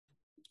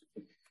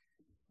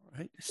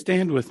Right.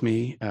 Stand with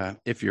me,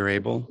 if you're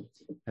able,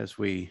 as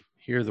we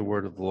hear the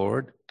word of the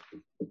Lord.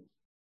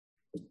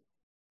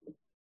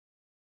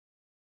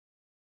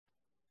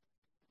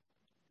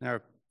 Now,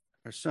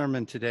 our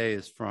sermon today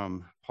is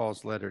from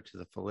Paul's letter to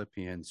the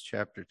Philippians,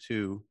 chapter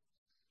 2,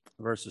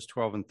 verses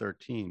 12 and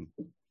 13.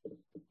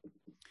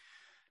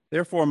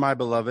 Therefore, my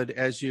beloved,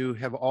 as you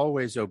have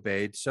always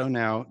obeyed, so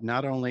now,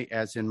 not only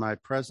as in my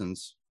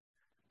presence,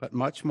 but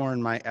much more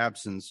in my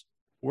absence,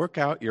 work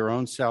out your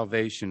own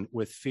salvation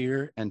with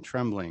fear and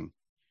trembling.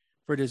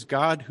 For it is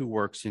God who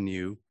works in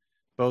you,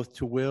 both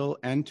to will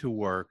and to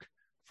work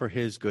for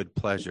his good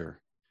pleasure.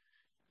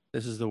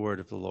 This is the word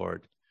of the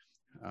Lord.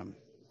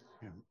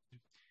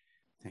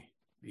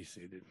 Be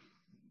seated.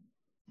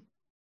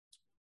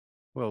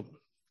 We'll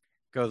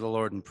go to the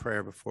Lord in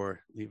prayer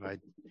before Levi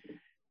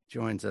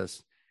joins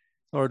us.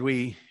 Lord,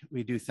 we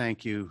do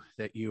thank you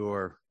that you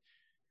are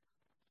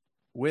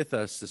with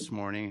us this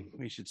morning.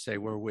 We should say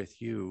we're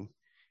with you.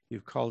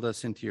 You've called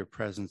us into your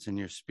presence, and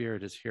your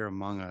Spirit is here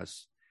among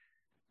us.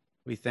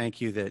 We thank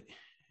you that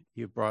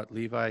you brought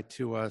Levi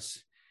to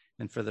us,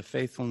 and for the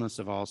faithfulness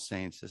of all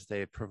saints as they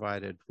have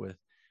provided with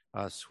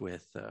us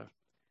with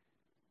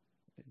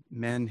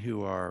men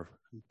who are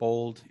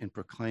bold in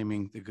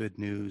proclaiming the good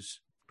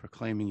news,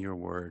 proclaiming your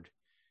word.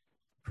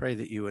 Pray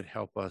that you would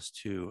help us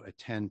to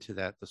attend to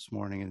that this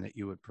morning and that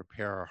you would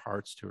prepare our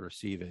hearts to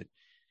receive it.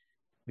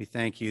 We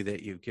thank you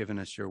that you've given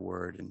us your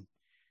word, and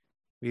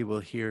we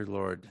will hear,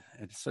 Lord.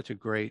 It's such a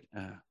great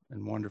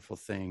and wonderful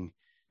thing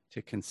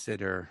to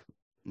consider,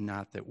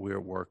 not that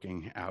we're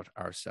working out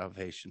our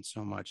salvation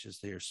so much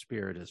as your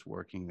Spirit is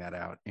working that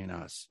out in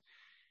us.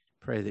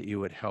 Pray that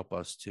you would help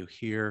us to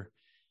hear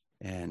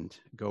and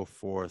go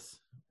forth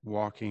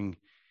walking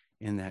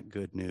in that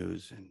good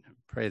news, and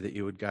pray that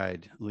you would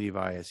guide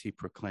Levi as he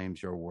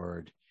proclaims your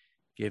word.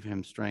 Give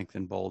him strength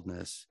and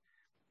boldness,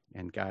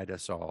 and guide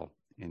us all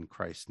in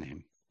Christ's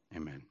name.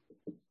 Amen.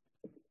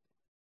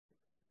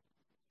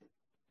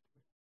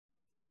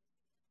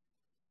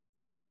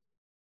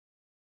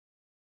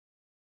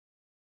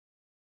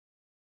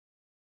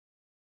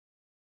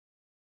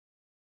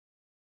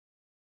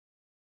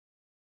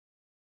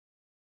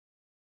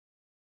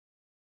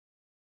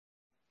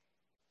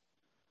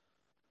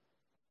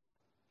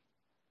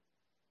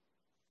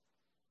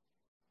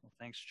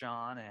 Thanks,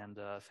 John, and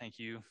thank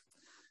you,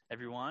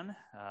 everyone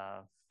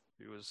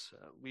who was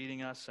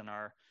leading us in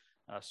our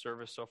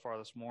service so far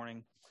this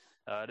morning.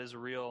 It is a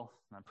real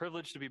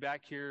privilege to be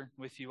back here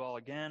with you all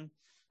again.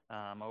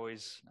 I'm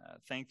always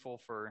thankful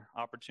for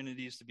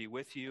opportunities to be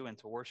with you and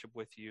to worship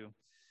with you.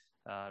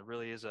 It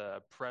really is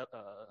a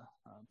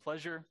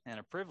pleasure and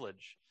a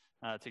privilege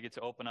to get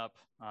to open up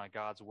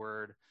God's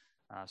Word.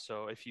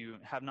 So if you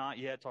have not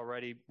yet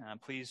already,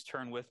 please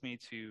turn with me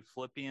to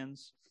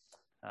Philippians,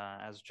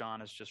 as John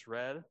has just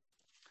read.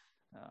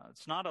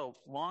 It's not a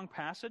long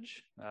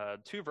passage,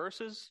 2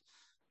 verses.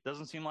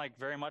 Doesn't seem like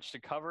very much to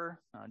cover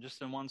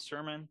just in one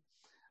sermon,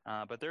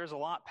 but there's a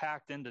lot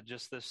packed into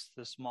just this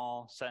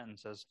small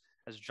sentence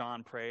as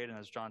John prayed and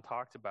as John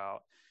talked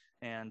about.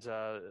 And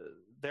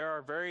there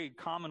are very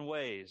common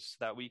ways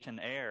that we can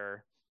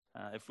err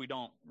if we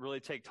don't really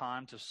take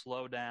time to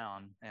slow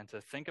down and to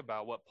think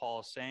about what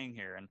Paul is saying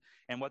here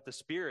and what the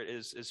Spirit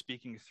is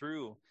speaking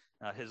through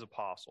his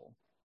apostle.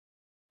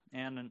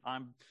 And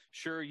I'm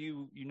sure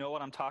you know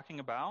what I'm talking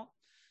about.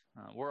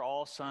 We're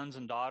all sons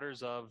and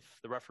daughters of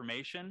the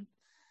Reformation,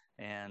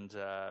 and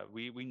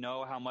we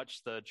know how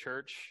much the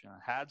church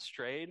had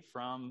strayed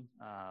from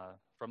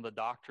the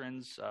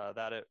doctrines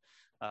that it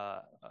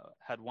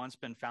had once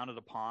been founded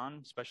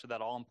upon, especially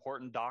that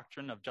all-important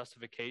doctrine of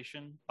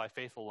justification by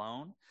faith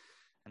alone,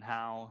 and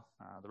how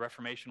the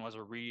Reformation was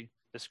a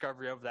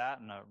rediscovery of that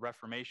and a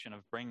reformation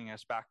of bringing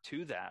us back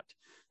to that.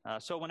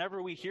 So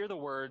whenever we hear the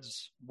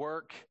words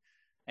work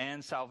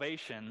and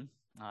salvation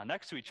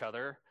next to each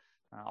other,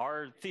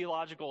 our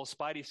theological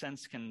spidey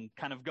sense can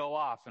kind of go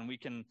off, and we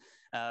can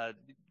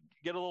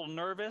get a little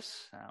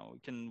nervous. We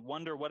can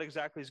wonder what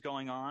exactly is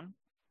going on.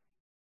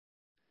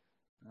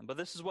 But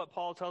this is what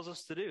Paul tells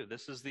us to do.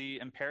 This is the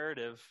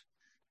imperative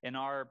in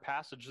our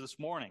passage this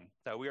morning,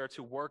 that we are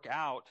to work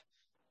out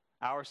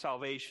our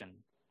salvation.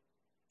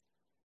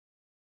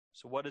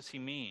 So what does he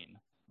mean?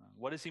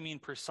 What does he mean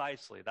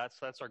precisely?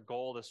 That's our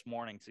goal this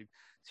morning,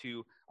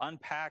 to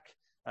unpack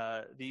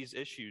these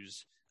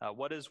issues.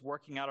 What does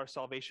working out our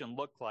salvation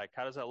look like?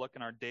 How does that look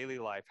in our daily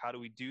life? How do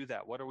we do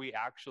that? What are we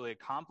actually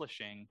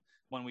accomplishing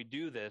when we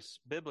do this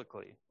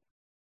biblically?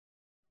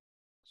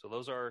 So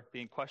those are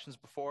the questions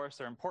before us.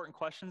 They're important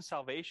questions.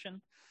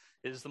 Salvation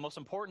is the most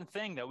important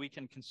thing that we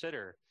can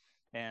consider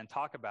and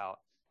talk about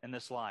in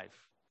this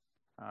life.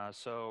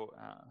 So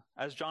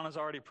as John has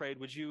already prayed,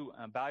 would you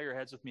bow your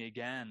heads with me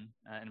again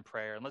in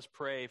prayer? And let's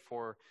pray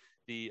for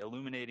the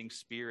illuminating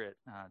Spirit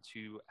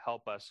to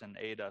help us and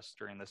aid us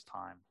during this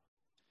time.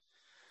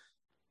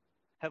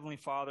 Heavenly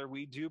Father,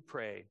 we do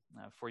pray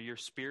for your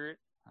Spirit,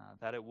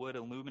 that it would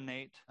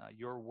illuminate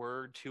your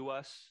word to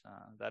us,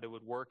 that it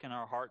would work in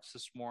our hearts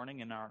this morning,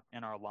 in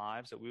our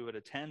lives, that we would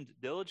attend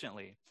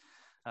diligently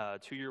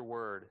to your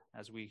word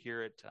as we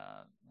hear it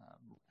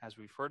as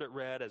we've heard it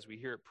read, as we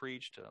hear it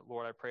preached.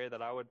 Lord, I pray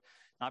that I would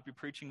not be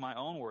preaching my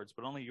own words,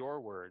 but only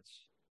your words,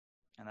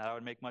 and that I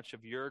would make much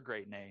of your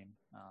great name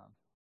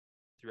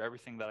through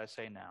everything that I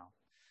say now.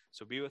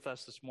 So be with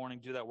us this morning.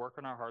 Do that work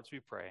in our hearts, we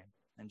pray.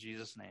 In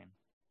Jesus' name,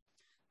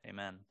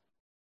 amen.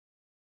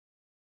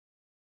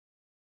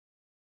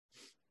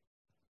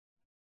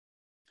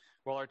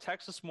 Well, our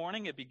text this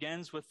morning, it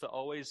begins with the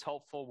always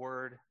helpful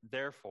word,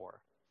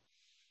 therefore.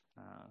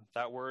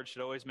 That word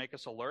should always make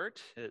us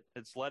alert.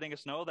 It's letting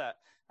us know that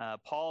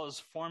Paul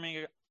is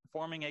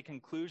forming a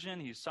conclusion.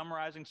 He's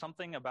summarizing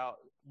something about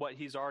what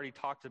he's already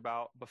talked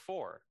about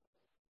before.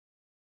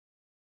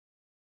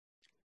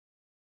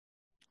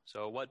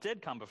 So what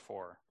did come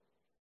before?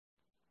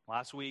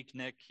 Last week,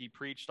 Nick, he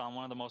preached on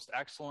one of the most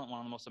excellent, one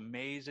of the most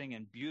amazing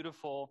and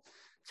beautiful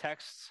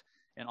texts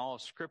in all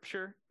of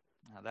Scripture,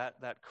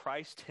 that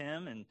Christ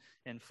hymn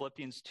in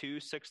Philippians 2,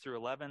 6 through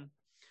 11,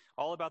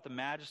 all about the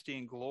majesty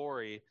and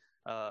glory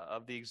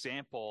of the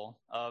example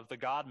of the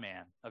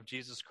God-man, of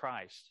Jesus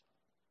Christ.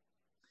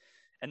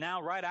 And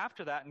now, right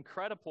after that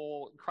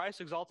incredible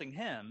Christ-exalting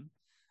hymn,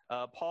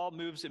 Paul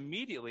moves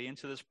immediately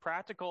into this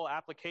practical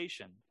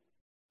application.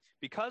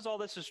 Because all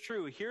this is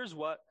true, here's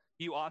what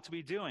you ought to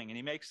be doing. And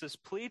he makes this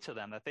plea to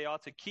them that they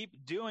ought to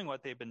keep doing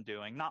what they've been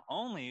doing, not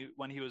only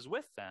when he was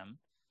with them,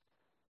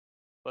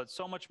 but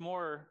so much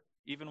more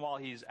even while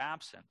he's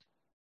absent.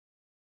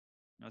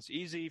 It's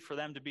easy for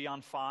them to be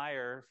on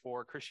fire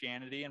for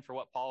Christianity and for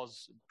what Paul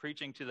is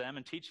preaching to them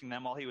and teaching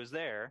them while he was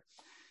there.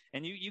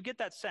 And you get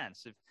that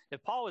sense.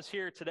 If Paul was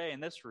here today in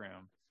this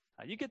room,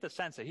 you get the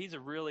sense that he's a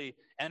really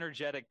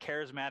energetic,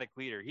 charismatic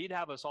leader. He'd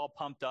have us all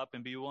pumped up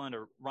and be willing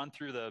to run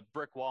through the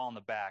brick wall in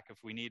the back if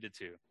we needed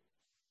to.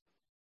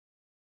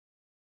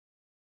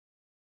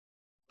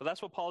 But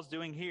that's what Paul's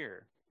doing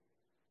here.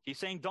 He's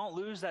saying, don't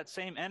lose that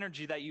same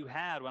energy that you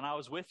had when I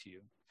was with you,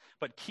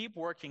 but keep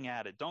working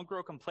at it. Don't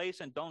grow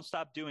complacent. Don't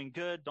stop doing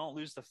good. Don't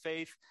lose the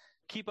faith.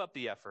 Keep up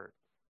the effort.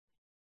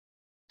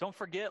 Don't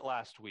forget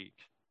last week.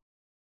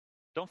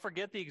 Don't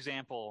forget the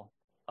example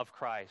of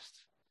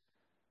Christ,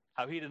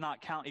 how he did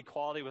not count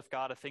equality with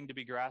God a thing to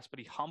be grasped,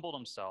 but he humbled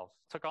himself,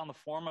 took on the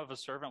form of a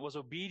servant, was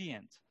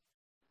obedient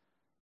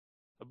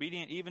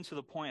even to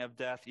the point of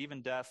death,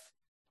 even death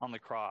on the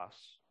cross.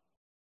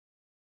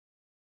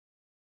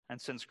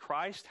 And since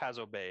Christ has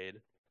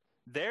obeyed,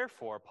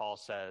 therefore, Paul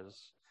says,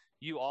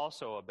 you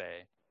also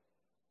obey.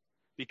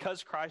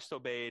 Because Christ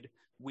obeyed,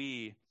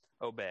 we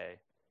obey.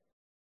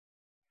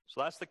 So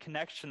that's the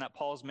connection that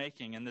Paul's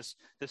making in this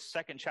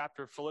second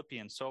chapter of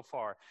Philippians so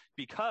far.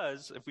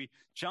 Because if we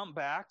jump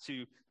back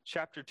to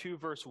chapter 2,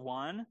 verse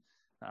 1,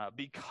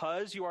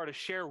 because you are to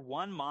share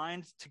one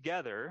mind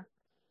together,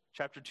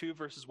 chapter 2,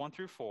 verses 1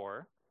 through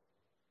 4,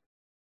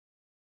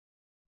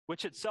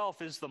 which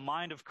itself is the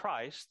mind of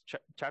Christ,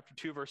 chapter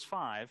 2, verse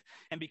 5.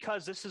 And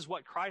because this is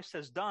what Christ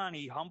has done,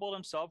 he humbled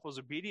himself, was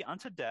obedient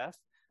unto death,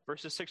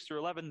 verses 6 through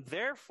 11.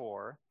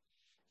 Therefore,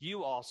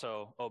 you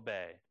also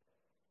obey,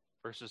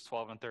 verses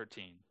 12 and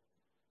 13,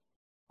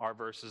 our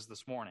verses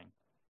this morning.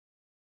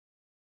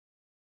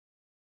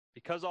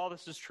 Because all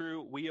this is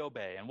true, we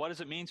obey. And what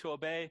does it mean to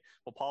obey?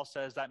 Well, Paul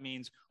says that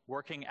means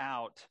working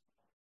out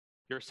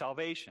your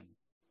salvation.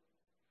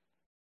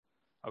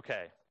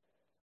 Okay.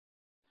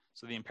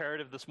 So the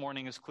imperative this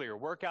morning is clear.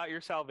 Work out your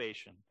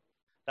salvation.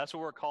 That's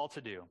what we're called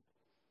to do.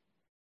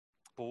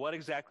 But what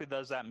exactly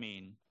does that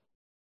mean?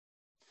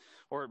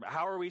 Or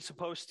how are we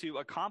supposed to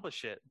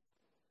accomplish it?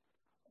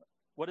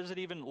 What does it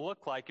even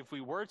look like if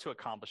we were to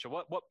accomplish it?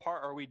 What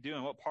part are we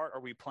doing? What part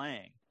are we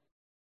playing?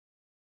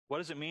 What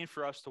does it mean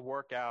for us to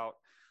work out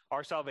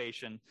our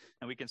salvation?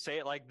 And we can say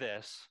it like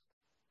this,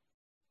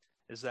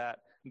 is that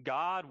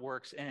God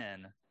works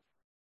in,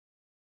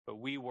 but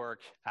we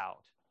work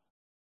out.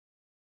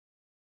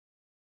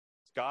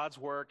 God's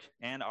work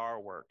and our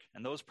work.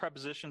 And those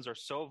prepositions are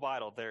so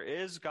vital. There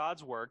is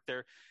God's work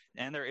there,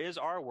 and there is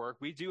our work.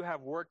 We do have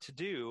work to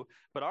do,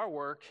 but our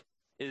work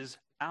is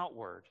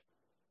outward.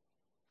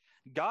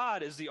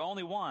 God is the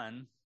only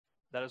one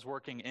that is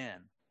working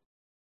in.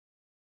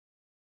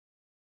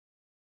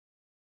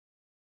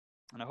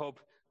 And I hope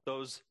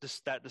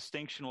that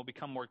distinction will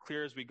become more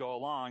clear as we go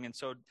along. And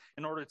so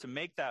in order to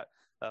make that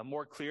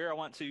more clear, I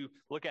want to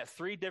look at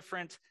three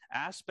different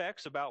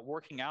aspects about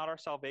working out our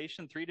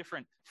salvation, three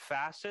different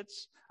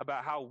facets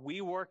about how we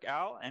work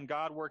out and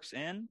God works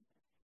in,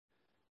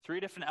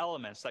 three different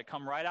elements that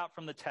come right out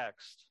from the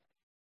text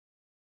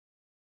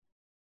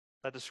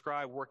that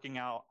describe working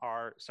out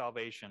our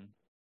salvation.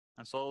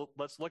 And so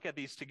let's look at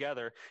these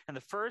together. And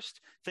the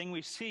first thing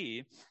we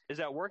see is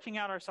that working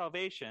out our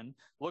salvation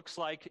looks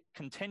like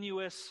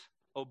continuous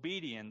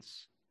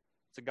obedience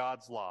to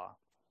God's law.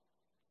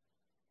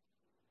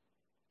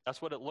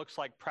 That's what it looks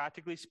like,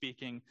 practically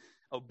speaking,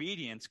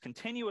 obedience,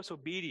 continuous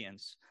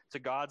obedience to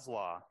God's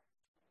law.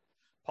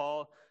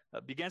 Paul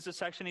begins this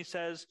section, he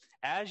says,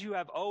 as you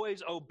have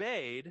always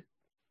obeyed,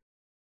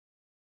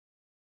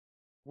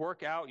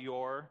 work out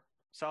your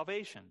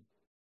salvation.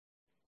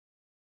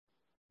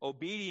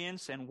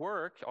 obedience and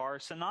work are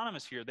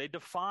synonymous here. They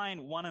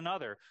define one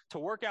another. To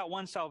work out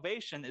one's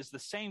salvation is the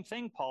same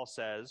thing, Paul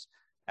says,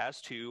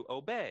 as to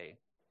obey.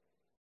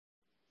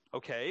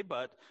 Okay,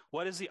 but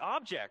what is the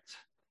object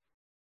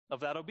of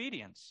that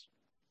obedience?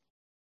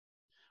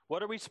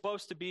 What are we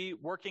supposed to be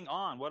working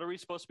on? What are we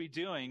supposed to be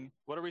doing?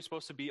 What are we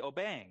supposed to be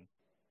obeying?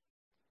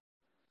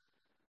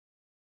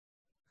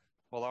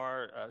 Well,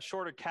 our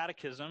shorter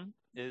catechism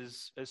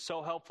is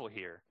so helpful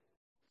here.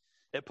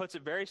 It puts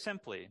it very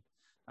simply.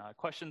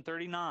 Question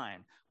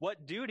 39,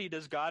 what duty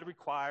does God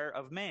require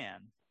of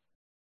man?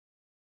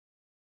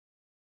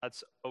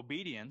 That's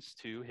obedience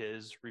to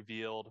his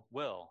revealed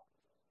will.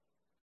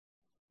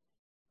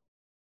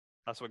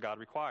 That's what God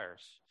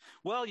requires.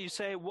 Well, you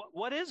say,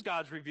 what is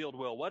God's revealed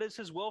will? What is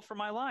his will for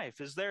my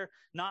life? Is there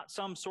not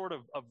some sort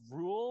of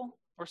rule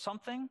or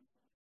something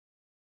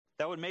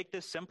that would make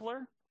this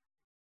simpler?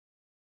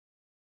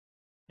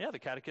 Yeah, the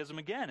catechism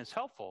again is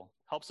helpful.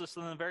 Helps us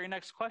in the very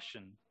next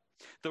question.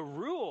 The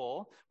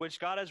rule which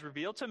God has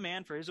revealed to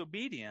man for his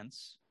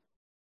obedience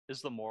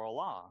is the moral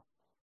law.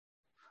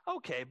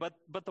 Okay, but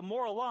the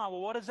moral law,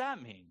 well, what does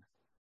that mean?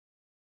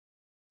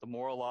 The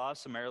moral law is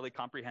summarily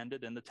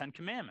comprehended in the 10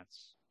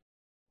 Commandments.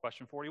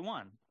 Question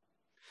 41.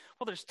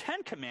 Well, there's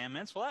 10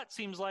 commandments. Well, that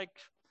seems like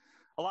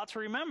a lot to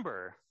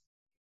remember.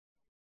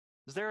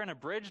 Is there an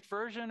abridged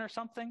version or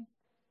something?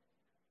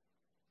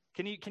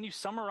 Can you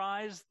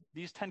summarize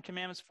these 10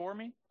 commandments for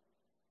me?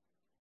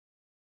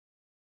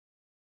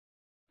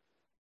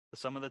 The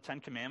sum of the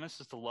 10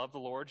 commandments is to love the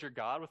Lord your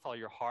God with all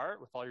your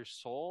heart, with all your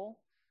soul,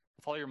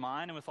 with all your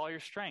mind, and with all your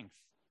strength.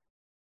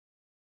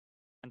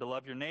 And to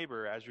love your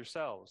neighbor as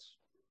yourselves.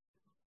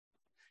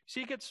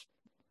 See, it gets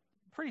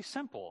pretty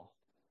simple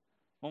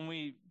when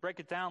we break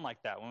it down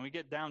like that, when we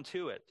get down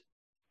to it.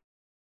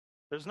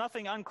 There's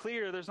nothing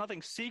unclear, there's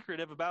nothing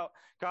secretive about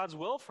God's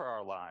will for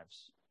our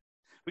lives.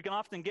 We can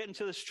often get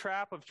into this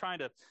trap of trying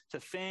to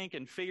think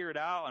and figure it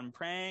out and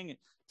praying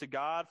to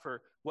God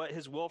for what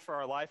his will for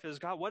our life is.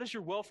 God, what is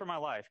your will for my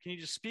life? Can you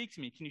just speak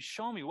to me? Can you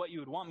show me what you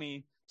would want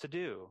me to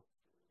do?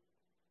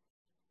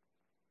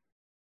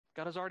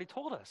 God has already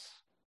told us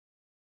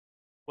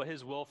what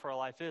his will for our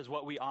life is,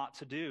 what we ought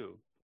to do.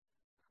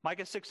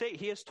 Micah 6:8,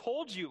 he has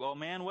told you, oh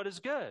man, what is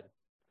good.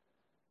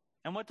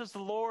 And what does the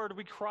Lord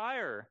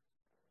require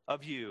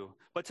of you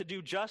but to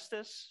do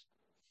justice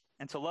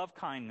and to love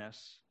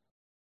kindness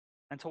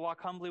and to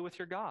walk humbly with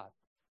your God?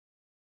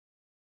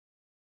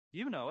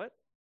 You know it.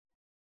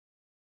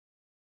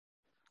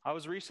 I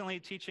was recently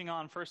teaching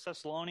on 1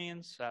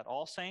 Thessalonians at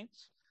All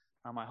Saints,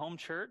 my home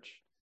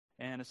church,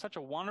 and it's such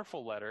a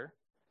wonderful letter.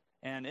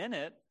 And in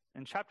it,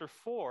 in chapter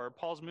 4,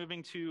 Paul's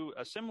moving to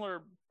a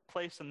similar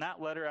place in that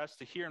letter as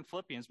to here in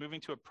Philippians,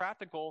 moving to a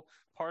practical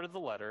part of the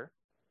letter.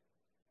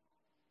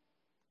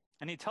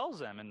 And he tells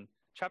them in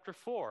chapter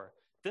 4,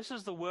 this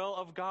is the will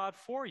of God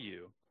for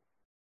you.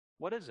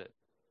 What is it?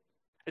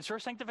 It's your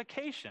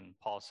sanctification,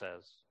 Paul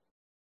says.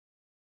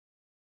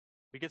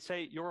 We could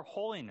say your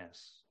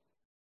holiness.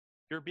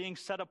 You're being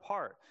set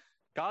apart.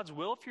 God's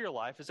will for your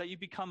life is that you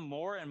become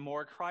more and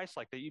more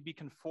Christ-like, that you be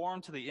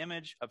conformed to the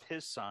image of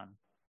his Son.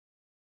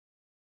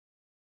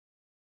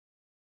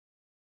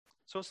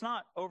 So it's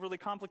not overly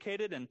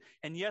complicated,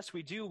 and yes,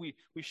 we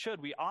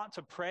ought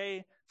to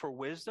pray for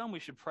wisdom. We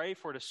should pray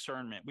for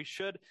discernment. We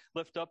should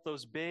lift up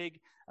those big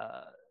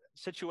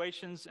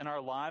situations in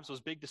our lives, those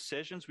big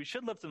decisions. We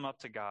should lift them up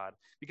to God,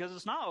 because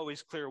it's not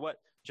always clear what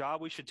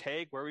job we should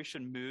take, where we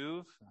should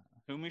move,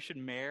 whom we should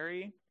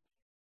marry.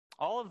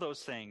 All of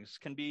those things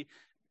can be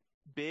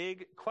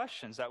big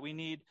questions that we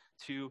need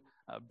to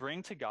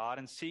bring to God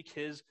and seek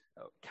his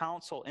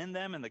counsel in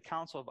them and the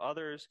counsel of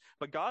others.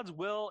 But God's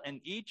will in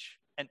each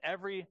and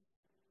every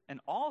and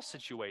all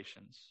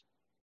situations,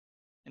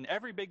 in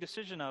every big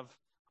decision of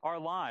our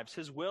lives,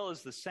 his will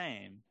is the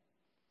same.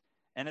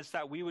 And it's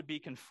that we would be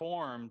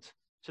conformed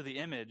to the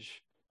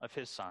image of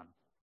his Son.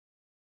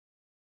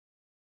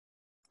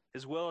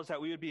 His will is that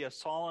we would be a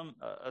Psalm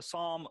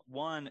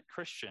 1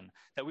 Christian,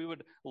 that we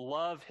would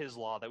love his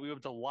law, that we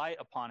would delight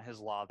upon his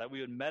law, that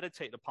we would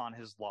meditate upon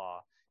his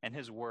law and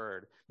his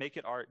word, make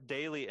it our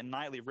daily and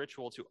nightly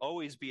ritual to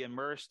always be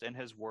immersed in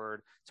his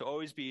word, to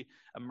always be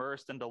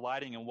immersed and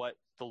delighting in what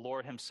the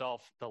Lord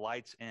himself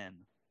delights in.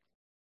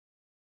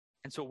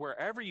 And so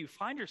wherever you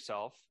find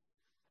yourself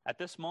at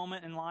this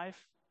moment in life,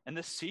 in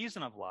this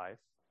season of life,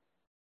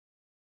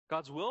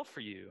 God's will for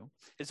you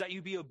is that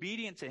you be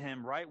obedient to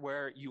him right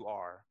where you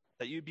are,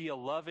 that you be a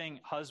loving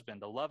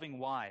husband, a loving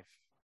wife,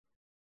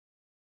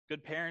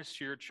 good parents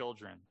to your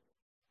children,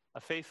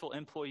 a faithful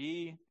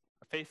employee,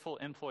 a faithful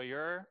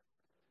employer,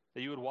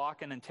 that you would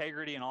walk in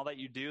integrity in all that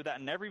you do, that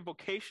in every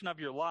vocation of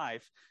your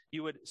life,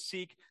 you would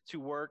seek to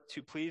work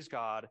to please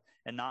God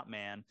and not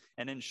man.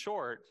 And in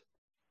short,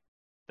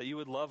 that you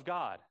would love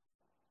God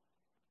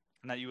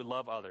and that you would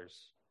love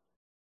others.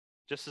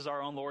 Just as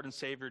our own Lord and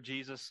Savior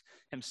Jesus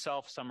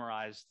himself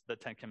summarized the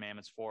 10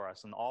 Commandments for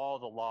us and all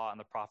the law and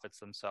the prophets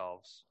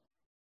themselves.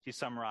 He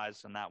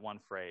summarized in that one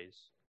phrase.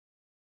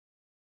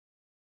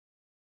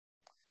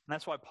 And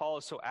that's why Paul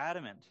is so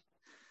adamant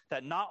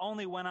that not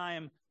only when I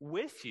am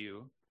with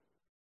you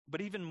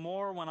but even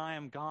more when I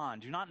am gone.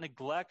 Do not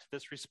neglect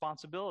this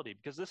responsibility,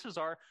 because this is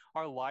our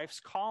life's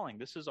calling.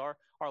 This is our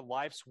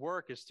life's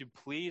work, is to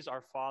please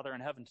our Father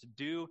in heaven, to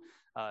do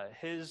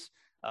his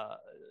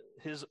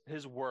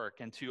work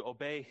and to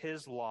obey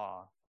his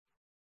law.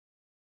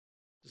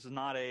 This is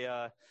not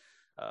a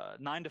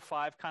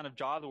 9-to-5 kind of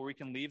job where we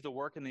can leave the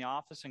work in the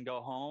office and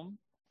go home.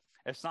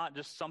 It's not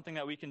just something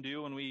that we can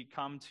do when we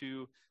come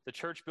to the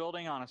church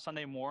building on a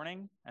Sunday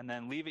morning and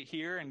then leave it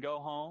here and go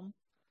home.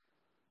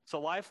 It's a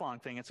lifelong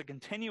thing. It's a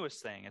continuous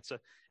thing. It's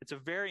a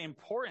very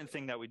important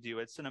thing that we do.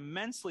 It's an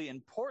immensely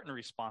important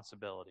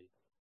responsibility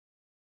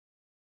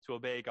to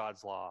obey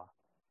God's law.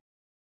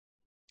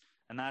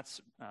 And that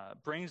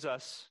brings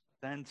us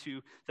then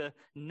to the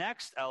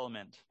next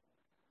element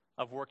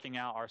of working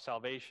out our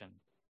salvation.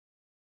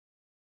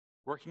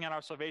 Working out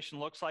our salvation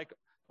looks like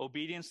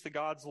obedience to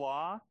God's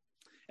law.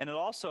 And it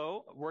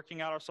also,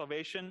 working out our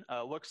salvation,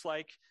 looks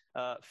like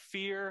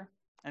fear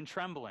and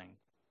trembling.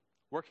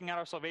 Working out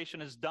our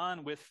salvation is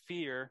done with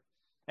fear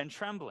and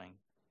trembling.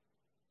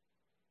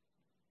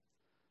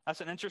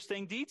 That's an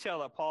interesting detail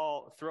that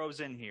Paul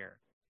throws in here.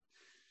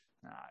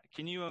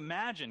 Can you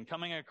imagine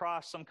coming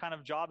across some kind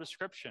of job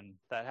description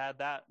that had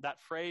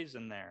that phrase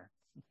in there?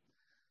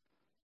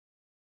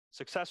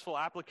 Successful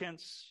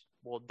applicants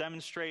will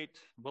demonstrate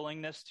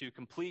willingness to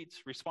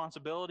complete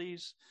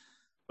responsibilities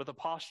with a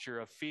posture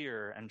of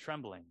fear and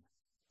trembling.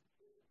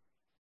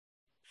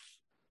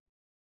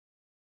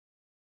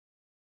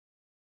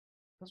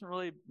 Doesn't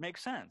really make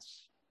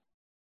sense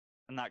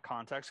in that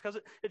context, because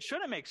it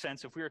shouldn't make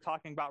sense if we were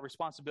talking about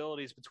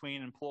responsibilities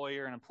between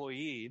employer and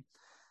employee,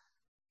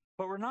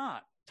 but we're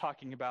not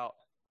talking about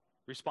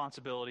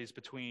responsibilities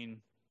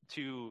between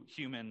two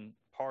human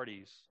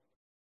parties.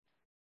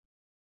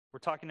 We're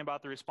talking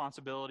about the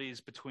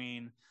responsibilities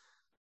between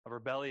a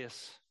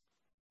rebellious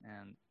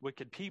and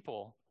wicked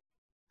people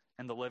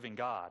and the living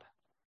God.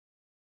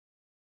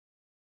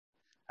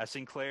 As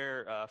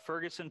Sinclair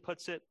Ferguson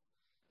puts it,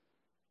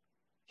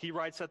 he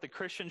writes that the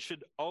Christian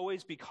should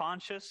always be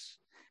conscious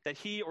that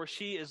he or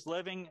she is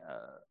living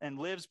and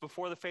lives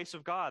before the face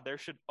of God. There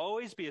should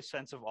always be a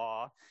sense of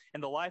awe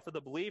in the life of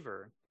the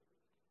believer,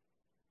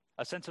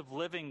 a sense of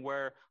living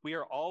where we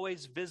are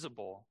always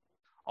visible,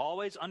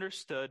 always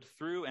understood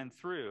through and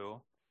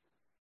through,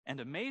 and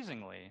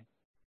amazingly,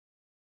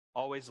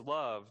 always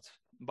loved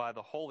by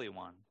the Holy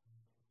One.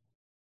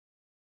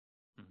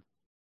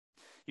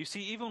 You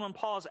see, even when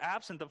Paul is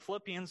absent, the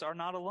Philippians are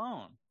not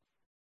alone.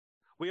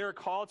 We are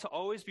called to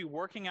always be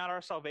working out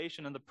our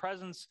salvation in the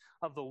presence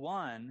of the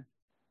one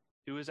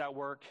who is at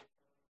work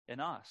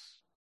in us,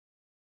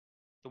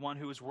 the one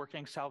who is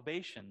working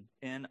salvation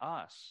in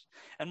us.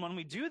 And when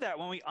we do that,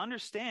 when we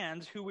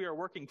understand who we are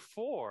working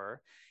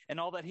for and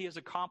all that he has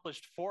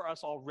accomplished for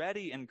us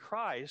already in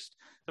Christ,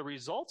 the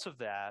results of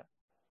that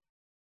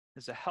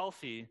is a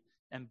healthy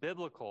and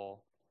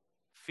biblical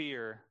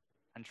fear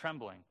and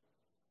trembling.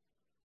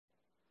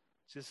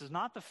 See, this is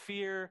not the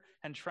fear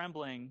and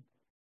trembling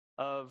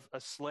of a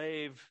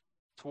slave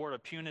toward a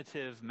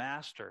punitive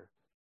master,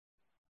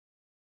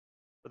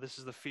 but this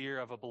is the fear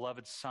of a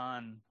beloved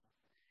son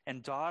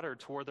and daughter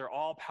toward their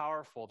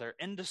all-powerful, their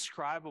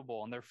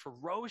indescribable, and their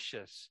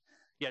ferocious,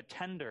 yet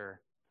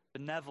tender,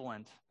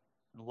 benevolent,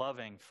 and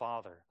loving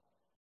Father.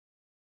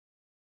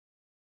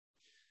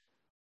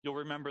 You'll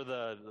remember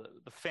the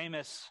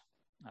famous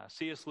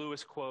C.S.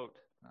 Lewis quote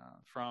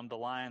from The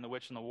Lion, the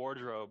Witch, and the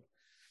Wardrobe.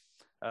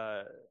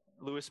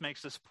 Lewis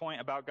makes this point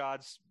about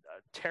God's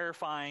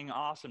terrifying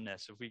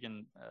awesomeness, if we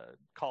can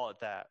call it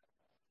that.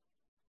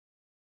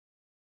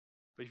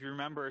 But if you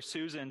remember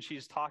Susan,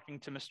 she's talking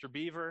to Mr.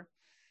 Beaver,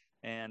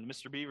 and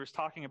Mr. Beaver's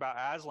talking about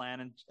Aslan,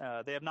 and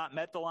they have not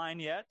met the lion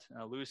yet.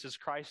 Lewis is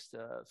Christ's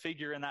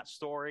figure in that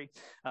story.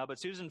 But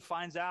Susan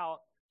finds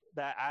out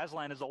that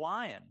Aslan is a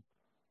lion.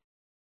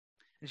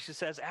 And she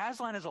says,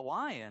 Aslan is a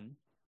lion?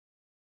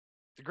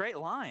 The great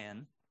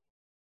lion?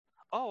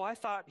 Oh, I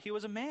thought he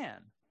was a man.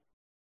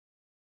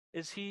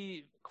 Is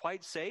he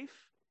quite safe?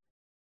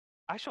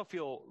 I shall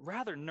feel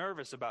rather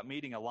nervous about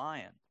meeting a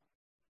lion.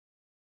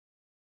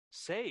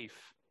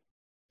 Safe,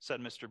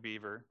 said Mr.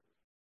 Beaver.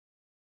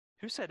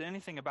 Who said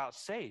anything about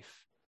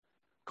safe?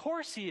 Of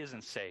course he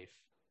isn't safe.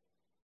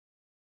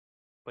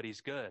 But he's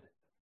good.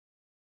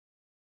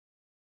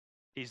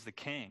 He's the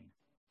king,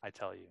 I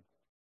tell you.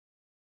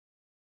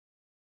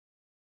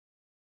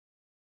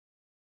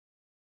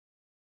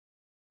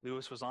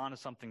 Lewis was on to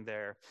something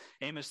there.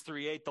 Amos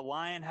 3:8, the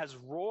lion has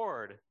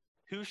roared.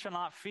 Who shall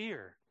not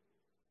fear?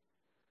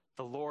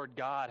 The Lord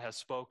God has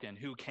spoken.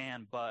 Who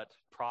can but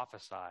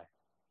prophesy?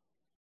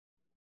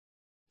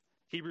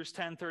 Hebrews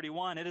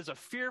 10:31, it is a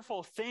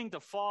fearful thing to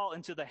fall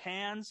into the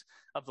hands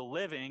of the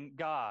living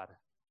God.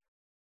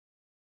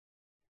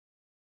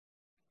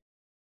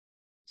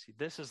 See,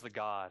 this is the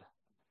God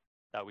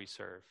that we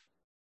serve.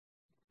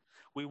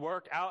 We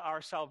work out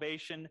our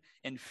salvation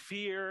in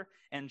fear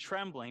and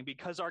trembling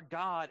because our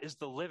God is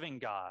the living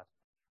God.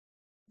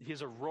 He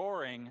is a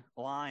roaring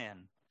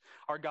lion.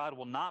 Our God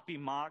will not be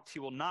mocked. He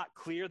will not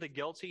clear the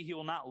guilty. He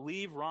will not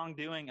leave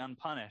wrongdoing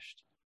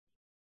unpunished.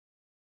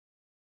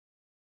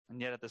 And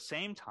yet at the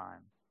same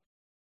time,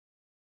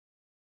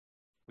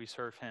 we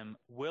serve him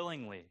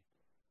willingly.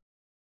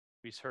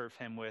 We serve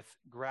him with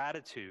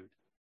gratitude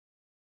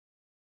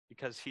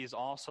because he is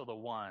also the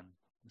one.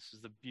 This is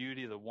the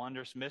beauty, the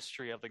wondrous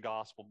mystery of the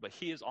gospel. But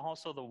he is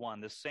also the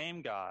one. The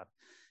same God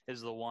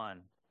is the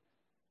one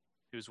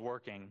who's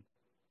working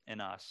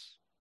in us.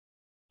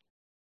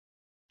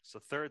 It's the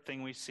third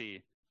thing we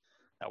see,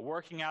 that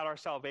working out our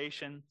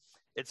salvation,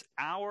 it's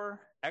our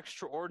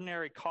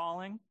extraordinary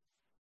calling,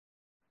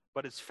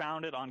 but it's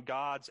founded on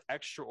God's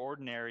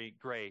extraordinary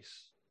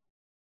grace.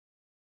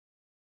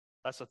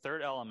 That's the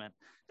third element,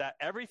 that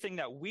everything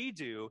that we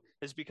do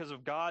is because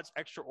of God's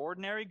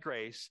extraordinary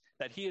grace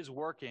that he is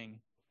working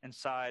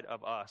inside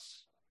of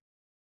us.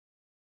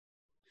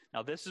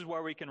 Now, this is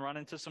where we can run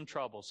into some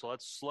trouble. So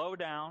let's slow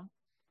down.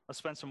 Let's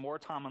spend some more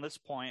time on this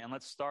point, and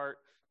let's start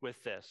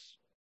with this.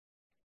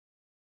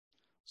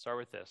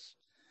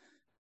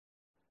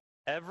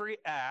 Every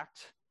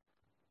act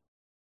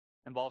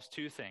involves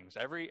two things.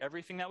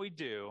 Everything that we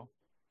do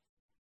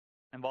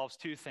involves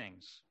two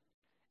things: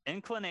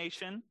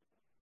 inclination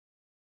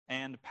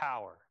and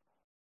power.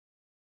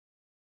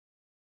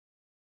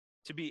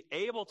 To be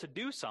able to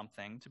do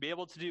something, to be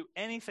able to do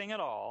anything at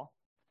all,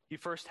 you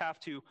first have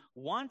to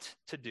want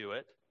to do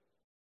it,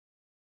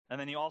 and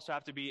then you also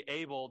have to be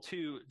able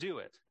to do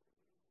it.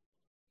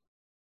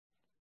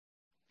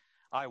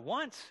 I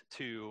want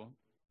to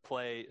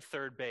play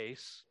third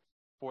base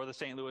for the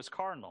St. Louis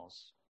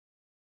Cardinals.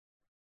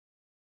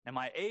 Am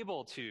I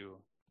able to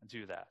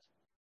do that?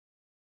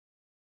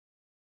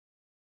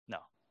 No.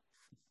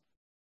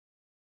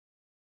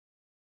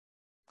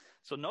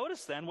 So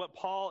notice then what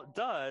Paul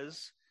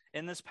does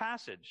in this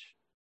passage.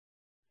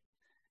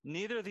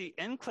 Neither the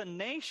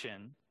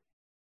inclination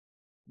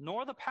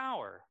nor the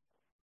power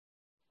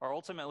are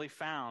ultimately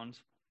found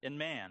in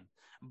man.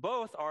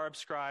 Both are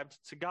ascribed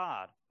to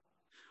God.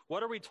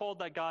 What are we told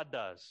that God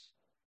does?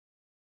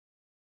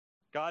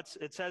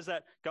 It says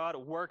that God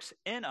works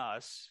in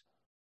us,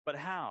 but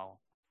how?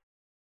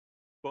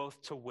 Both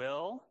to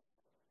will,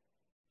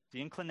 the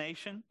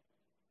inclination,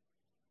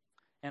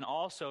 and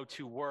also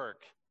to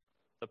work,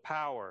 the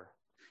power.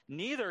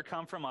 Neither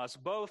come from us,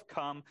 both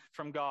come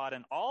from God.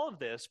 And all of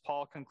this,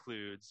 Paul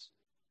concludes,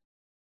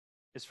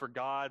 is for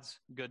God's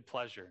good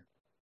pleasure.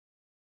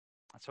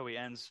 That's how he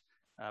ends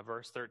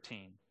verse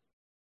 13.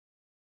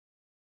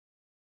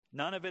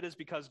 None of it is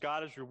because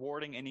God is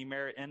rewarding any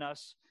merit in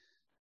us.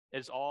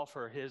 It's all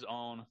for his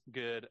own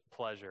good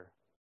pleasure.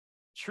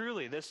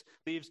 Truly, this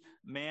leaves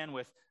man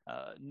with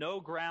no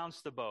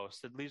grounds to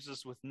boast. It leaves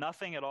us with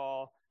nothing at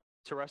all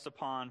to rest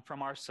upon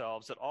from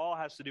ourselves. It all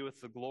has to do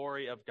with the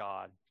glory of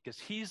God, because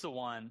he's the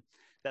one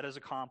that has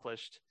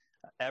accomplished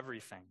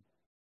everything.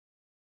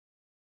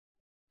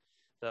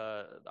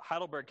 The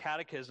Heidelberg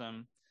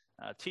Catechism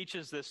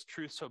teaches this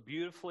truth so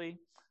beautifully,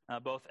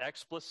 both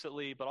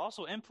explicitly but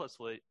also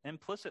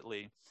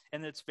implicitly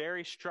in its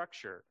very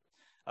structure.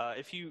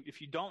 If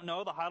you don't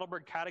know, the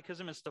Heidelberg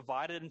Catechism is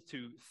divided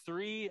into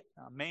three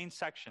main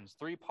sections,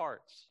 three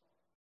parts.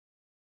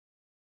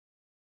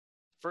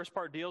 First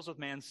part deals with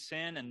man's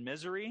sin and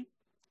misery,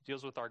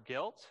 deals with our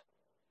guilt.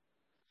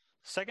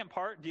 Second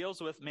part deals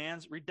with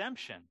man's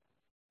redemption,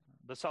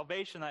 the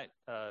salvation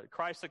that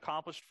Christ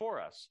accomplished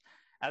for us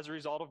as a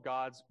result of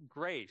God's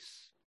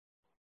grace.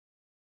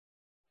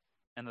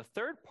 And the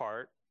third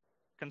part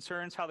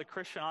concerns how the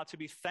Christian ought to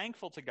be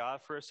thankful to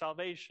God for his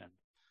salvation,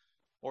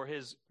 or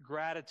his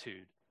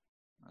gratitude.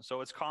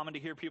 So it's common to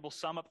hear people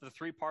sum up the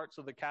three parts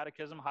of the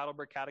Catechism,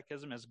 Heidelberg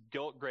Catechism, as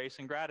guilt, grace,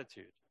 and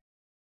gratitude.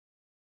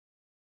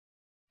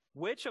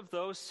 Which of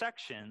those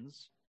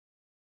sections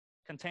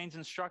contains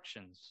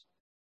instructions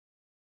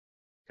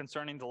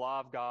concerning the law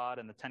of God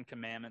and the Ten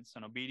Commandments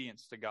and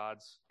obedience to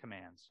God's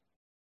commands?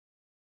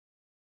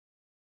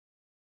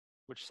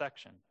 Which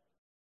section?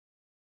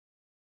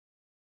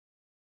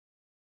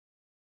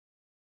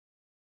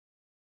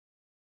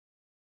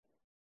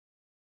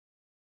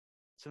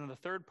 It's in the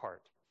third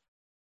part.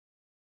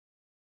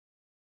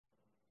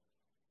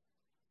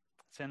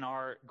 It's in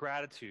our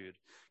gratitude.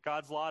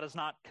 God's law does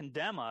not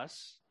condemn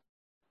us.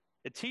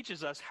 It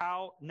teaches us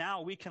how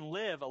now we can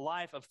live a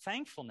life of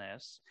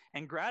thankfulness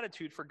and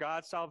gratitude for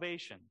God's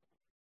salvation.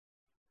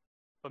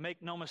 But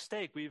make no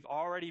mistake, we've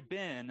already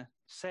been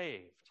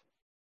saved.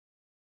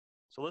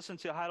 So listen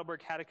to Heidelberg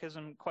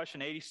Catechism,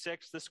 question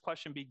 86. This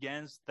question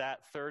begins that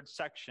third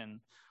section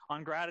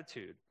on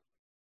gratitude.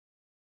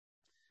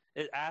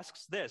 It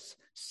asks this: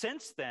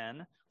 since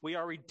then we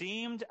are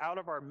redeemed out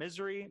of our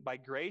misery by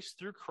grace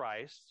through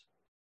Christ,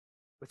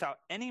 without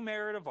any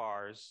merit of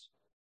ours,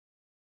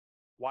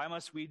 why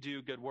must we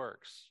do good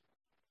works?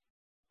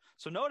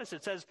 So notice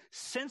it says,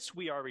 since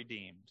we are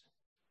redeemed.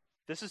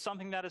 This is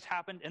something that has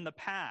happened in the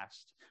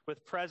past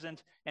with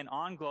present and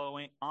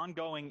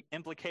ongoing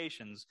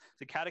implications.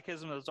 The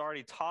Catechism has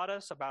already taught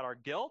us about our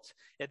guilt.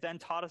 It then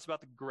taught us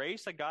about the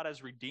grace that God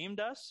has redeemed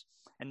us.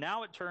 And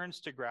now it turns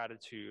to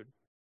gratitude,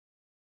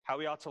 how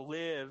we ought to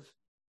live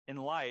in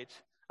light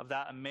of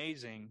that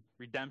amazing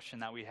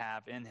redemption that we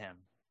have in him.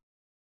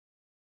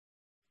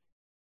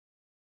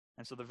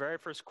 And so the very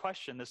first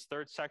question this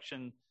third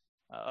section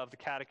of the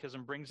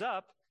Catechism brings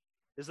up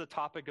is the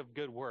topic of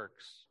good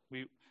works.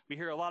 We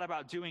hear a lot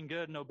about doing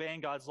good and obeying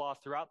God's law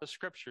throughout the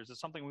Scriptures. It's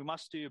something we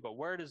must do, but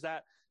where does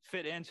that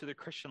fit into the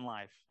Christian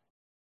life?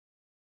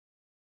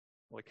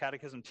 Well, the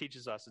Catechism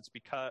teaches us it's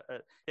because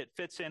it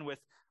fits in with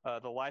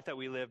the life that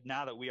we live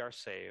now that we are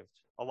saved,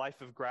 a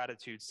life of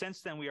gratitude.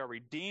 Since then, we are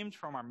redeemed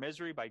from our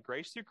misery by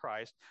grace through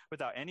Christ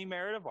without any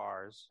merit of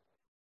ours.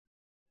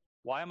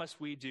 Why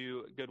must we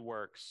do good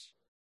works?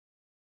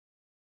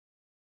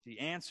 The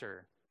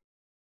answer,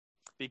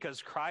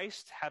 because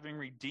Christ, having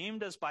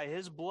redeemed us by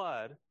his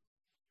blood,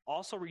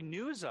 also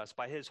renews us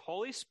by his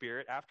Holy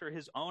Spirit after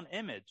his own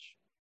image,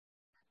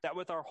 that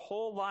with our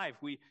whole life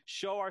we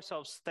show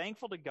ourselves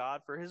thankful to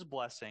God for his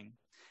blessing,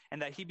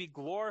 and that he be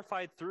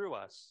glorified through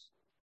us.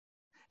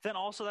 Then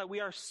also that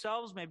we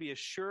ourselves may be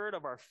assured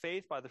of our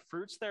faith by the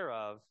fruits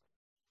thereof,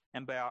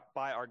 and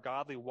by our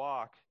godly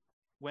walk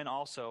win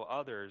also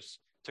others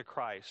to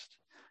Christ.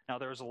 Now,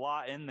 there's a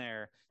lot in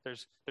there.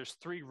 There's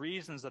three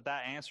reasons that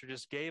answer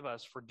just gave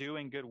us for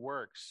doing good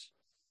works.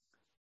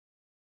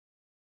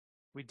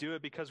 We do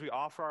it because we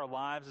offer our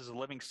lives as a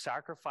living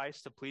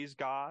sacrifice to please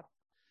God.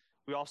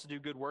 We also do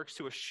good works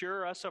to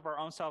assure us of our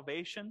own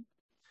salvation.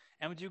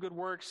 And we do good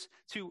works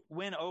to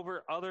win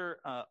over other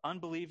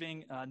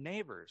unbelieving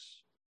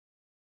neighbors.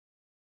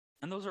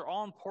 And those are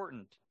all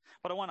important.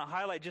 But I want to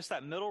highlight just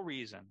that middle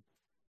reason,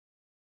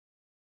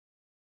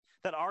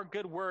 that our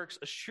good works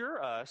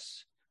assure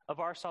us of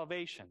our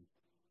salvation.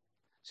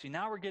 See,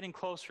 now we're getting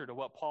closer to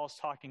what Paul's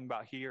talking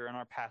about here in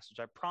our passage.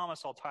 I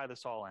promise I'll tie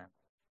this all in.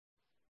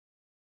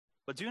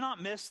 But do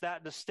not miss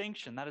that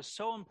distinction. That is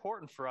so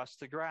important for us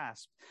to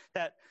grasp,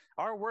 that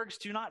our works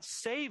do not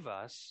save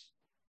us,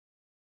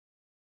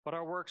 but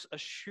our works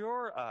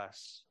assure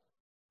us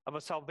of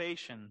a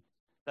salvation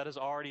that has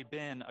already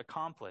been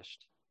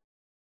accomplished.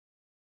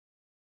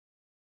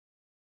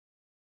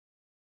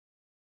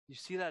 You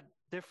see that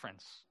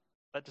difference,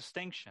 that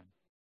distinction?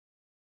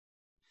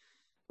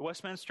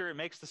 Westminster, it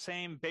makes the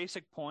same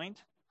basic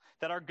point,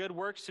 that our good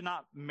works do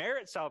not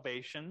merit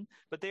salvation,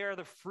 but they are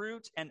the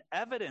fruit and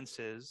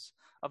evidences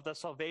of the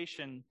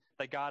salvation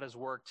that God has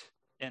worked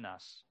in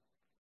us.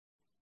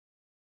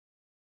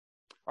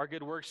 Our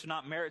good works do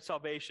not merit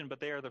salvation, but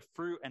they are the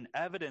fruit and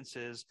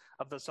evidences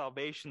of the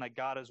salvation that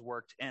God has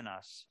worked in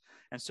us.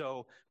 And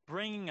so,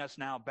 bringing us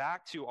now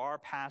back to our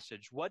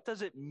passage, what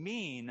does it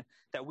mean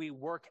that we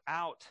work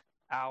out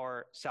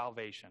our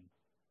salvation?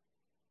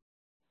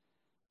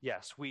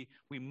 Yes, we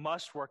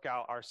must work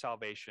out our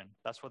salvation.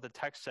 That's what the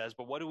text says.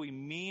 But what do we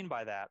mean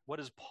by that? What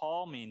does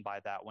Paul mean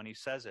by that when he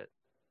says it?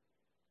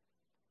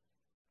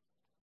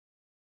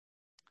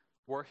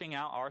 Working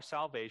out our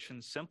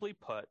salvation, simply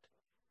put,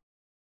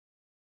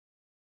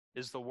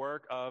 is the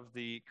work of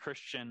the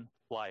Christian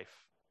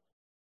life.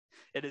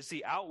 It is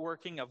the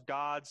outworking of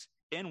God's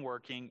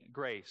inworking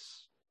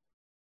grace.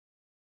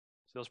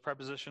 So those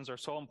prepositions are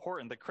so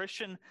important. The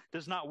Christian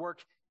does not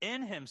work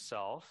in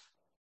himself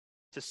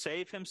to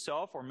save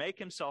himself or make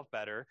himself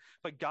better,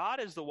 but God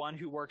is the one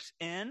who works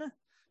in,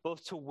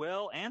 both to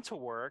will and to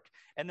work,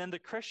 and then the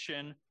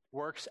Christian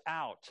works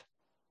out.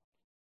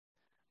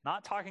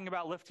 Not talking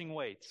about lifting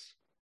weights.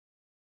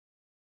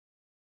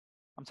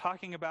 I'm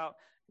talking about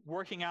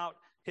working out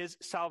his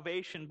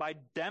salvation by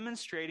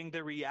demonstrating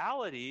the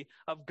reality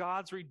of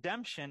God's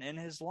redemption in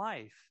his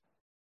life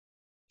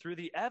through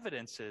the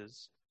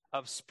evidences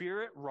of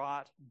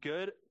Spirit-wrought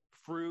good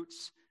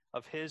fruits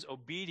of his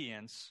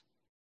obedience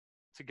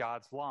to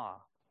God's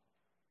law.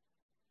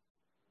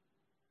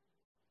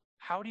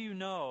 How do you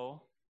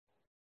know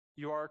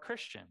you are a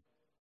Christian?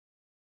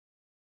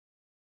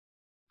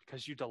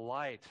 Because you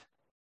delight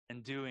in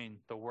doing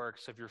the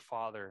works of your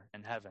Father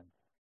in heaven.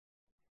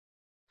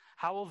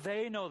 How will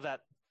they know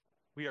that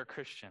we are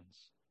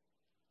Christians?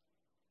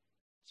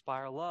 It's by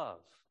our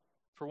love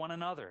for one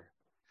another,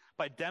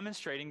 by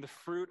demonstrating the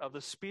fruit of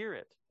the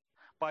Spirit.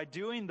 By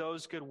doing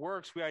those good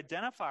works, we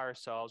identify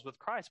ourselves with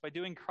Christ. By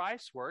doing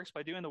Christ's works,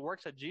 by doing the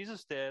works that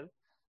Jesus did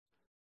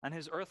in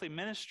his earthly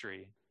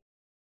ministry,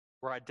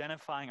 we're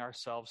identifying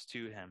ourselves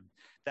to him.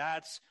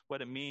 That's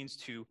what it means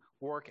to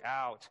work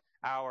out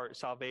our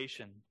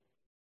salvation.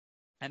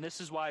 And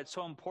this is why it's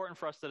so important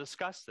for us to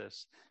discuss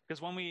this,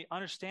 because when we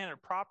understand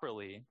it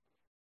properly,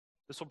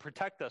 this will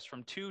protect us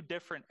from two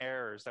different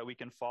errors that we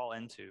can fall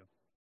into.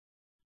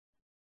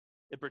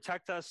 It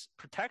protects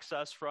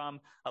us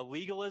from a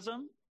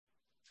legalism,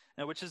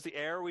 which is the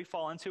error we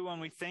fall into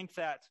when we think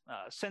that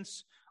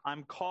since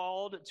I'm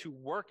called to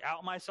work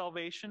out my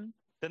salvation,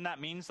 then that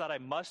means that I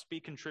must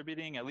be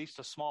contributing at least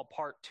a small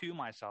part to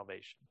my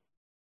salvation.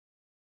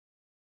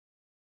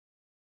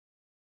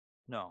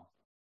 No.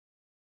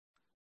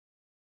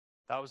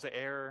 That was the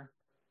error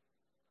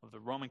of the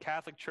Roman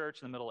Catholic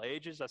Church in the Middle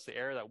Ages. That's the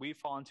error that we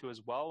fall into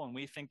as well when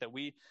we think that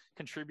we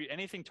contribute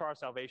anything to our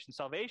salvation.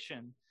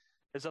 Salvation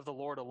is of the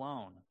Lord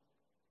alone.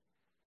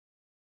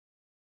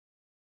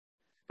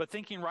 But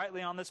thinking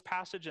rightly on this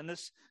passage and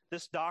this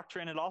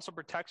doctrine, it also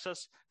protects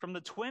us from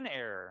the twin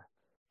error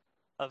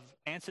of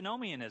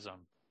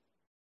antinomianism.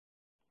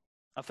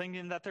 of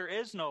thinking that there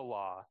is no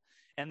law,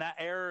 and that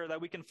error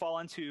that we can fall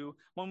into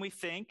when we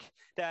think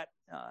that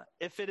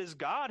if it is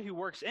God who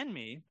works in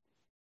me,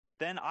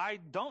 then I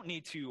don't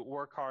need to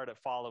work hard at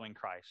following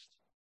Christ.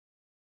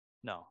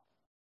 No.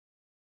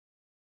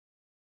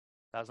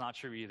 That's not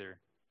true either.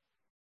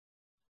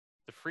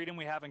 The freedom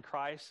we have in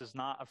Christ is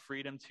not a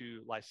freedom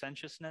to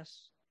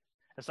licentiousness.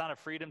 It's not a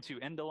freedom to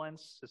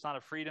indolence. It's not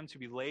a freedom to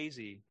be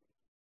lazy.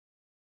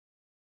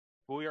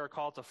 But we are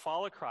called to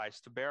follow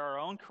Christ, to bear our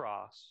own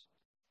cross,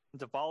 and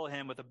to follow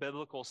him with a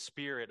biblical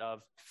spirit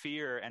of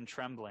fear and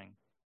trembling.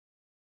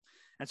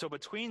 And so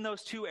between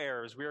those two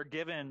errors, we are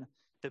given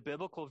the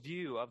biblical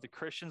view of the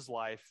Christian's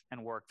life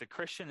and work. The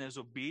Christian is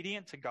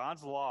obedient to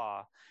God's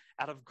law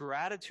out of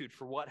gratitude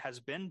for what has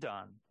been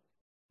done,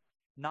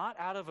 not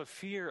out of a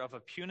fear of a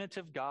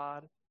punitive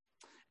God,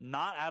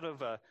 not out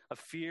of a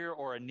fear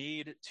or a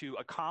need to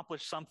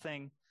accomplish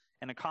something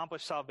and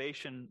accomplish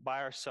salvation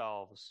by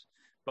ourselves,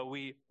 but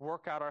we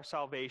work out our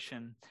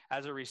salvation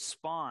as a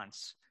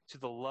response to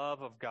the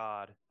love of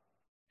God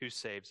who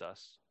saves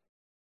us.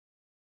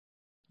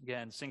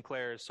 Again,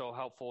 Sinclair is so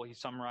helpful. He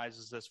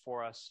summarizes this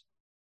for us.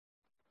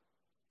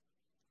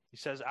 He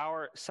says,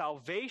 our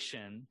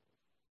salvation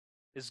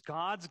is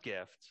God's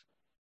gift.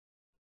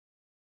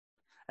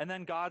 And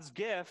then God's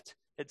gift,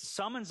 it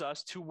summons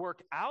us to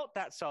work out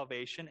that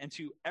salvation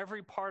into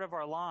every part of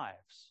our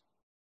lives.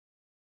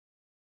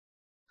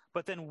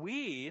 But then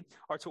we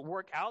are to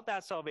work out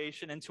that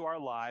salvation into our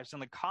lives in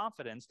the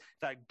confidence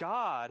that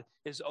God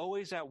is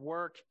always at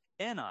work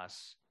in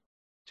us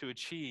to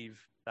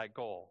achieve that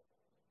goal.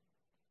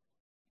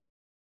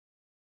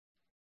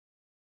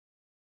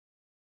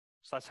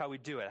 So that's how we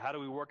do it. How do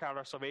we work out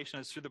our salvation?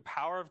 It's through the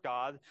power of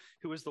God,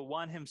 who is the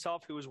one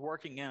himself who is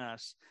working in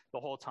us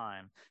the whole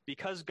time.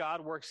 Because God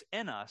works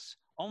in us,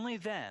 only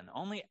then,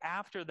 only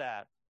after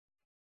that,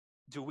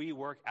 do we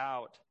work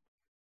out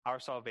our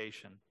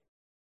salvation.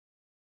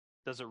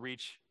 Does it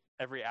reach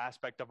every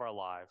aspect of our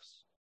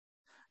lives?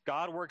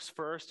 God works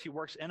first. He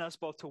works in us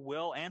both to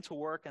will and to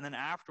work, and then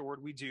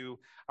afterward we do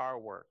our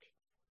work.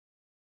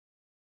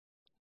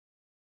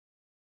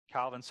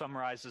 Calvin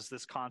summarizes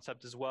this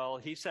concept as well.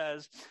 He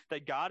says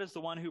that God is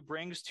the one who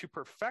brings to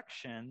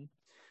perfection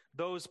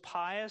those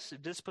pious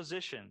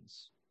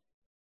dispositions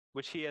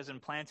which he has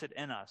implanted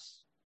in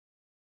us,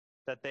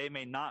 that they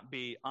may not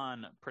be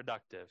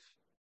unproductive.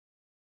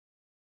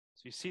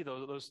 So you see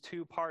those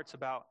two parts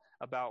about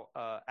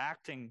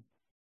acting.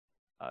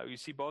 You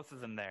see both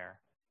of them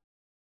there.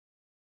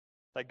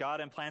 That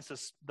God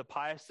implants the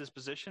pious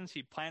dispositions.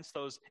 He plants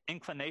those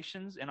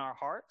inclinations in our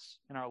hearts,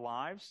 in our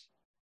lives.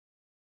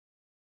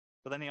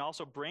 But then he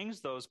also brings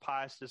those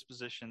pious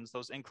dispositions,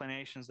 those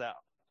inclinations that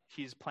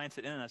he's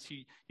planted in us.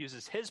 He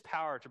uses his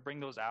power to bring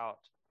those out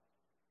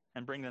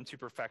and bring them to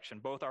perfection,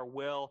 both our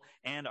will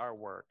and our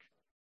work.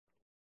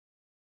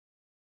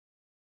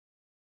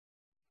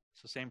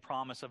 It's the same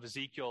promise of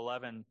Ezekiel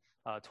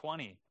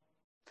 11:20,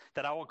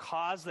 that I will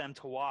cause them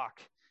to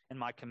walk in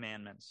my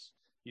commandments.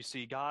 You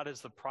see, God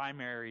is the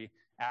primary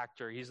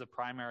actor. He's the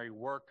primary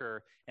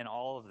worker in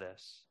all of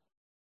this.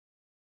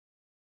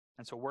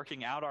 And so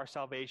working out our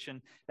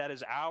salvation, that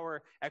is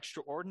our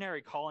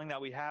extraordinary calling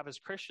that we have as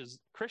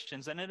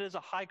Christians, and it is a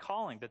high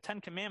calling. The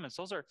 10 Commandments,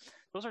 those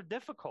are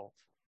difficult.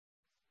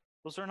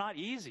 Those are not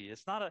easy.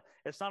 It's not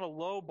a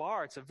low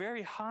bar. It's a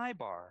very high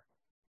bar.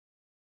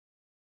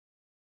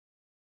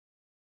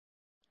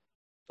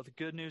 But the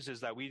good news is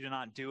that we do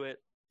not do it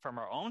from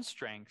our own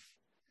strength,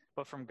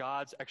 but from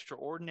God's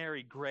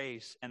extraordinary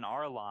grace in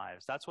our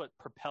lives. That's what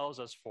propels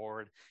us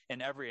forward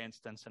in every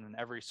instance and in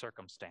every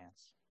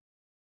circumstance.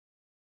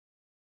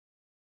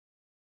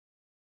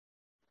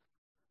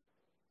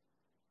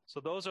 So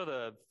those are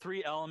the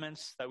three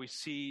elements that we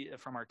see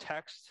from our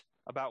text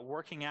about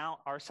working out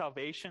our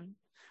salvation.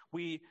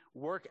 We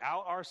work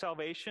out our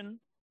salvation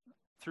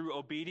through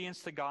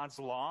obedience to God's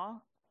law,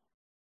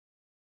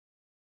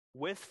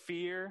 with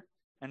fear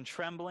and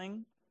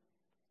trembling,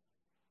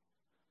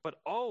 but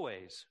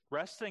always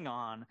resting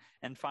on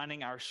and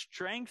finding our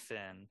strength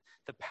in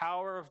the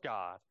power of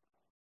God,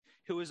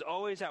 who is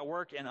always at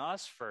work in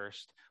us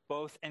first,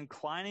 both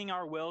inclining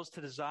our wills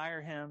to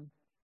desire him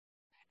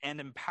and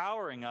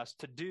empowering us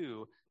to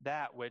do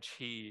that which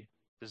he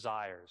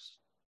desires.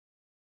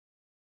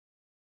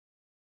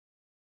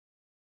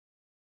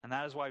 And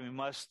that is why we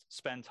must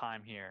spend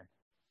time here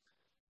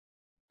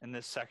in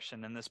this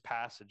section, in this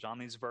passage, on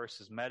these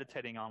verses,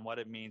 meditating on what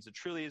it means. It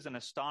truly is an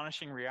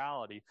astonishing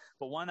reality,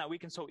 but one that we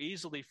can so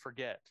easily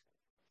forget.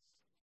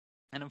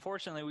 And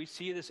unfortunately, we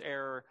see this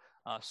error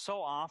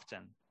so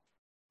often.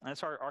 And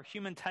it's our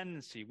human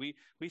tendency.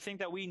 We think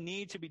that we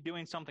need to be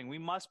doing something. We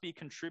must be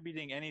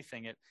contributing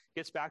anything. It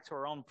gets back to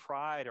our own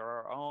pride or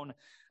our own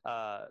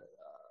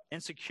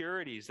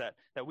insecurities,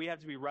 that we have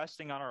to be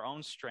resting on our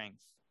own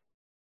strength.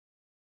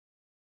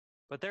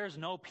 But there's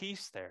no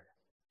peace there.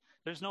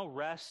 There's no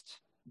rest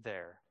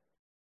there.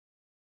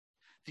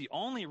 The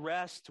only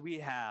rest we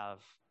have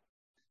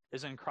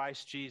is in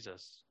Christ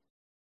Jesus,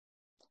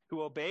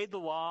 who obeyed the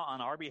law on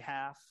our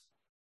behalf,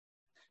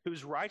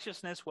 whose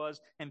righteousness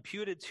was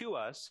imputed to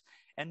us,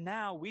 And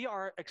now we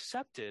are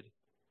accepted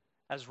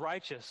as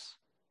righteous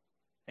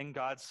in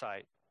God's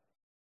sight.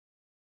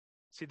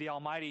 See, the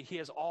Almighty, He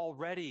has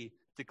already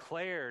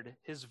declared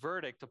His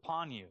verdict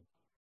upon you.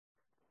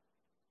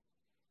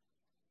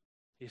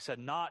 He said,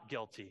 not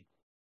guilty.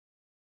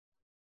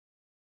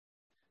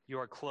 You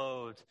are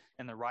clothed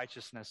in the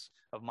righteousness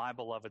of my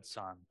beloved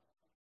Son,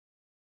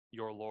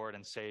 your Lord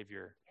and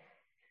Savior,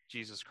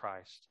 Jesus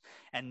Christ.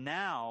 And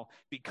now,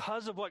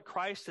 because of what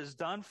Christ has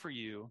done for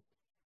you,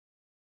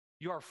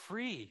 you are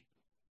free.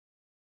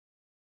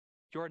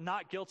 You are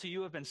not guilty.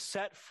 You have been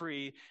set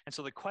free. And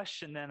so the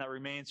question then that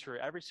remains for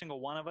every single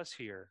one of us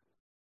here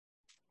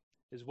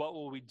is, what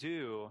will we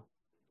do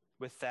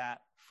with that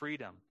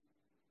freedom?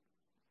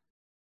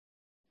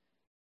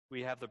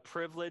 We have the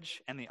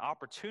privilege and the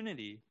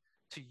opportunity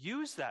to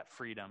use that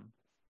freedom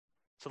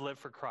to live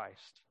for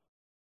Christ.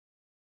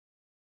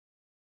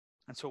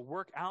 And so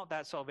work out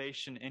that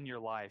salvation in your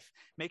life.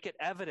 Make it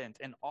evident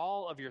in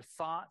all of your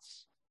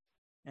thoughts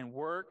and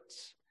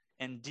works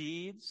and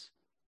deeds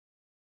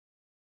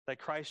that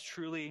Christ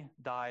truly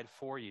died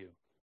for you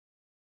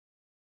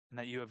and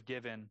that you have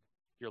given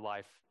your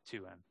life to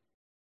Him.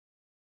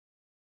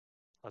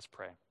 Let's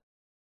pray.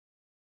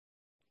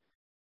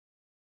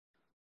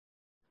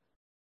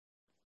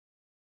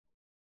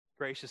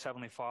 Gracious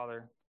Heavenly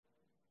Father,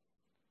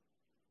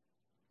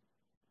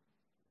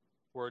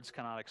 words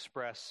cannot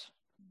express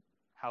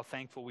how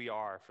thankful we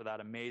are for that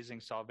amazing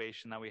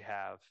salvation that we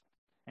have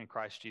in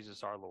Christ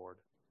Jesus our Lord.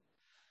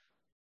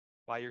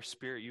 By your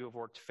Spirit, you have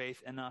worked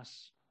faith in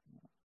us.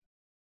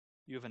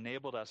 You have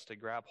enabled us to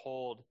grab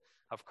hold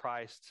of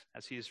Christ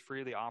as He is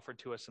freely offered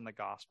to us in the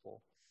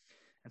gospel.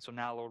 And so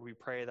now, Lord, we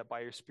pray that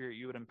by your Spirit,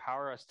 you would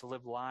empower us to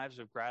live lives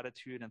of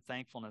gratitude and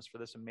thankfulness for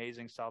this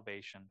amazing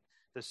salvation,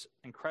 this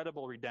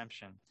incredible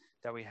redemption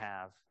that we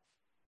have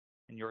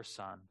in your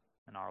Son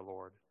and our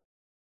Lord.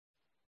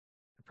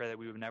 I pray that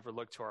we would never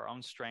look to our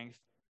own strength.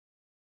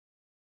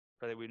 I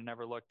pray that we would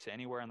never look to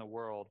anywhere in the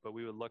world, but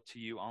we would look to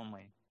you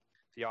only,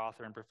 the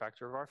author and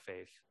perfecter of our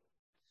faith,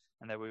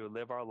 and that we would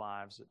live our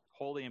lives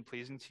holy and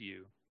pleasing to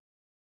you,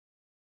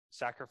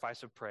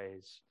 sacrifice of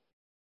praise,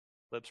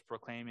 lips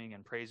proclaiming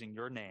and praising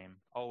your name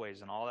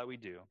always in all that we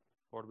do.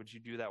 Lord, would you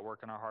do that work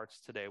in our hearts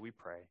today, we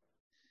pray.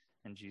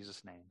 In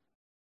Jesus' name,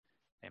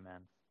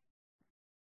 amen.